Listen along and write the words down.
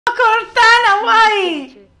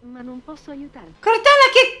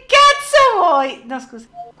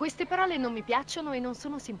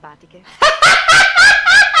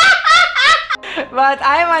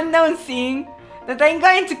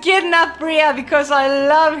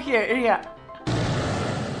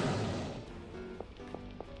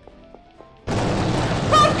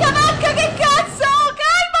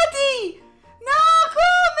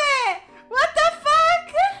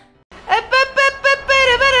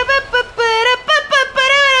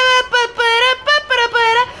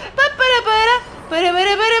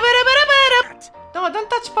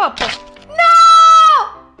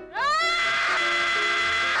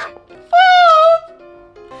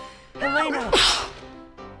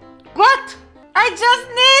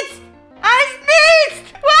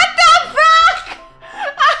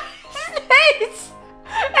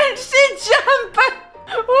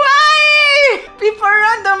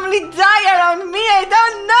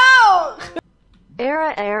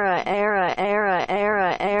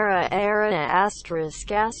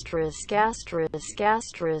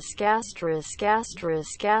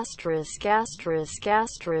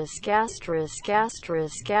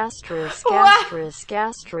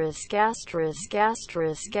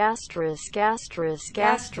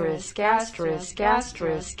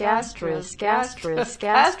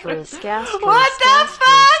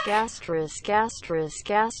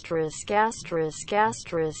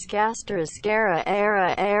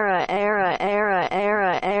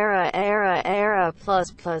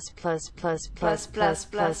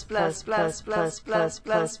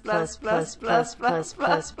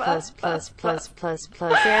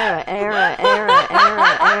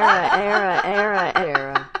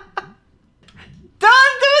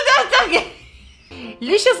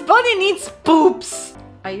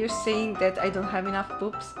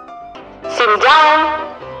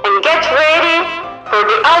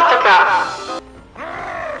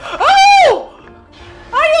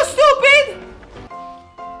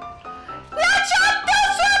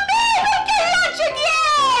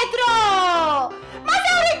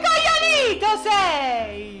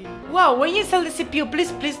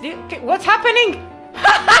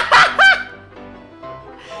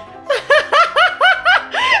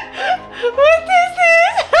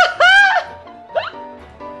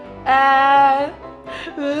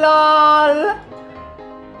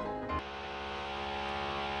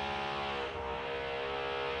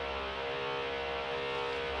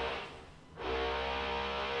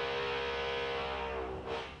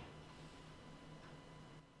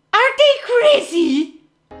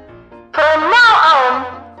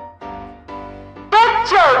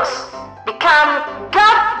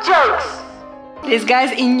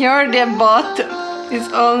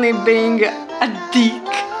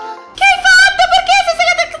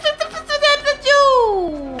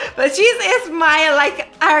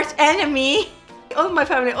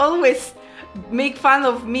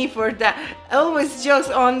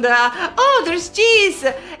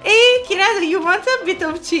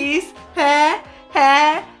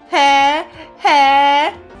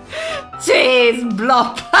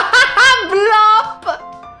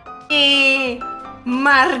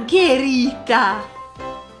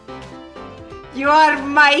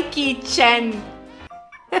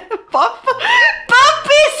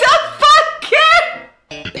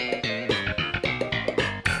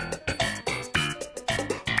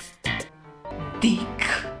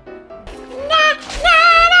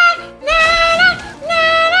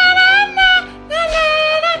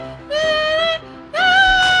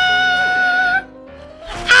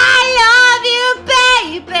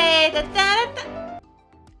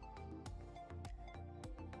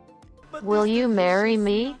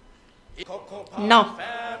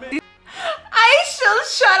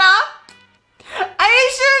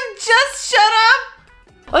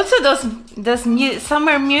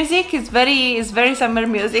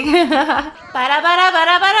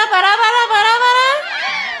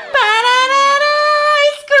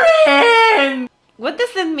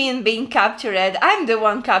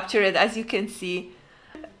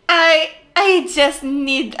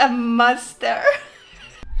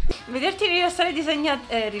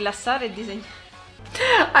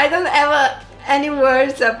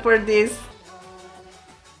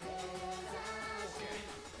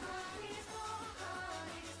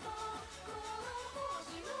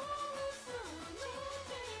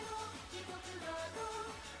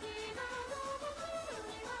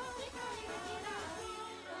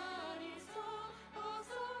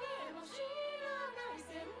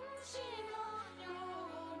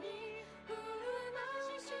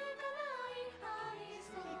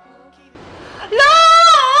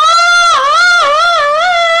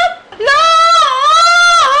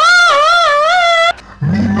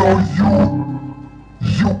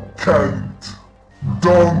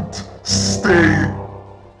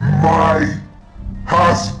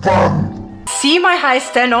realize,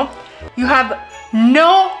 Steno, you have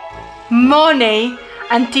no money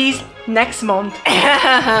until next month.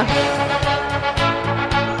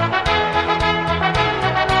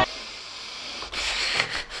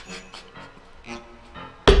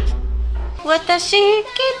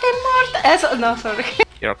 No, sorry.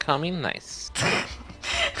 You're coming nice.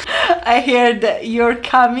 I heard that your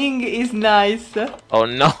coming is nice. Oh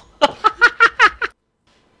no.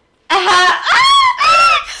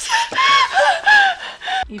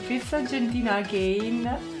 If it's Argentina again.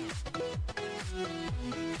 Guys,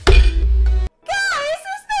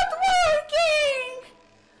 it's not working!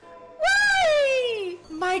 Why?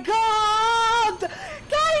 My god!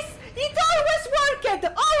 Guys, it always worked!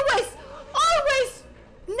 Always! Always!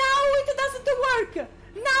 Now it doesn't work!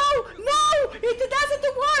 No! It doesn't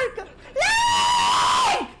work!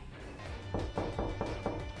 Link!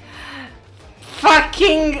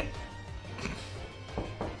 Fucking...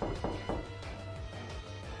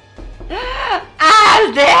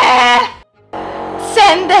 Alde!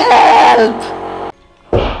 Send help!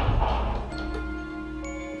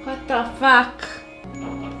 What the fuck?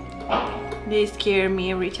 They scare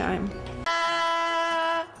me every time.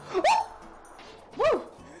 Woo!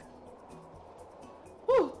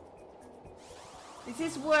 Woo! This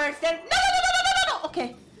is worse than... No!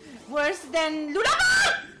 Okay. Worse than Lula.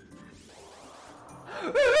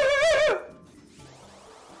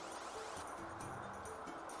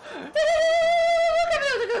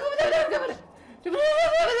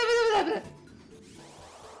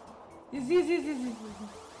 Yes.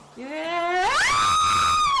 Yeah.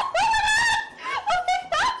 Oh my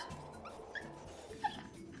god!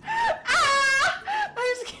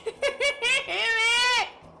 I'm screaming!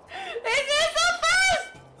 This is so fast!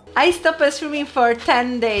 I stopped swimming for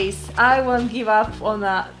 10 days. I won't give up on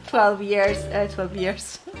a 12 years. 12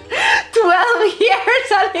 years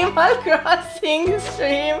Animal Crossing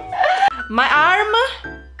stream. My arm.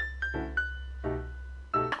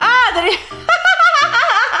 There is...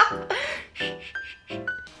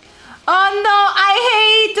 Oh no, I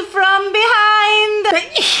hate from behind.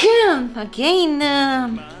 Again.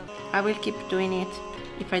 I will keep doing it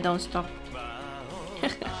if I don't stop.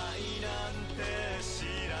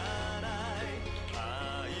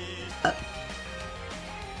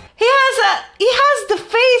 He has the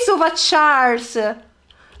face of a Charles.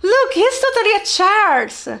 Look, he's totally a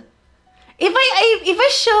Charles. If I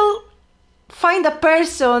shall find a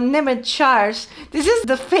person named Charles, this is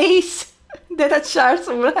the face that a Charles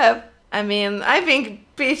will have. I mean, I think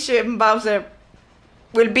Peach and Bowser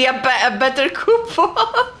will be a better couple.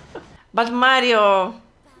 But Mario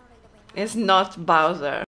is not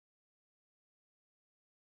Bowser.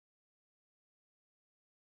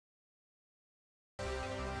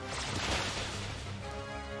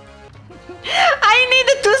 I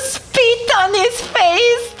needed to spit on his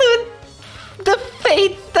face to the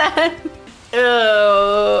fate then.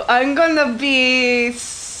 I'm gonna be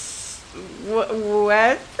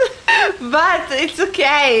wet, but it's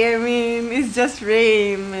okay. I mean, it's just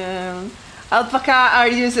rain. Alpaca are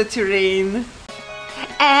used to rain.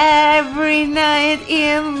 Every night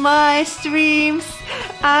in my streams,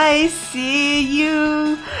 I see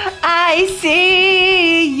you. I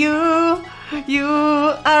see you. You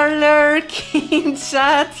are lurking,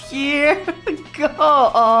 chat here. Go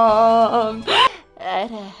on. No!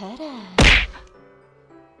 No!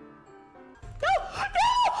 What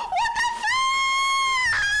the fuck?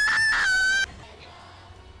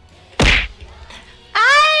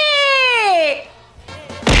 Aye!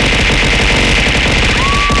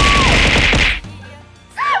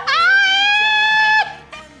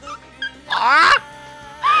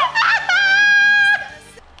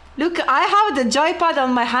 Look, I have the joypad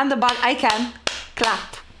on my handlebar. I can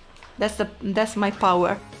clap. That's my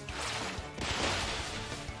power.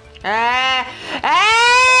 Che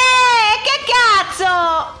cazzo!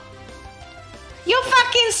 You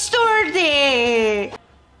fucking sturdy!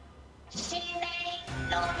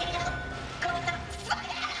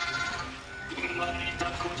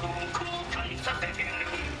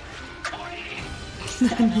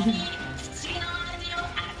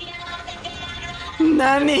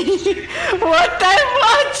 Nani? What I'm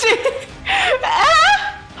watching?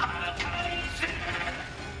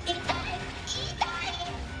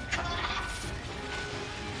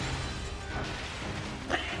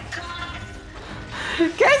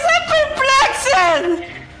 Guys, I'm perplexed!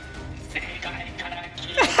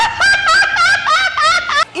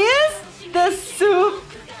 Is the soup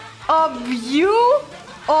of you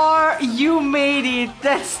or you made it?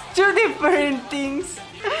 That's two different things.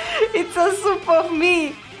 It's a soup of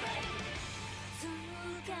me.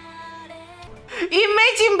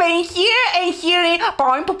 Imagine being here and hearing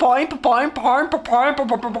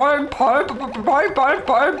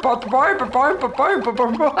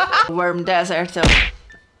warm desert.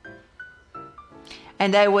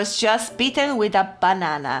 And I was just bitten with a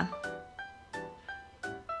banana.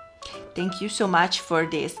 Thank you so much for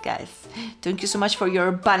this, guys. Thank you so much for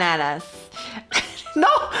your bananas. No,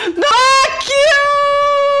 no, cute!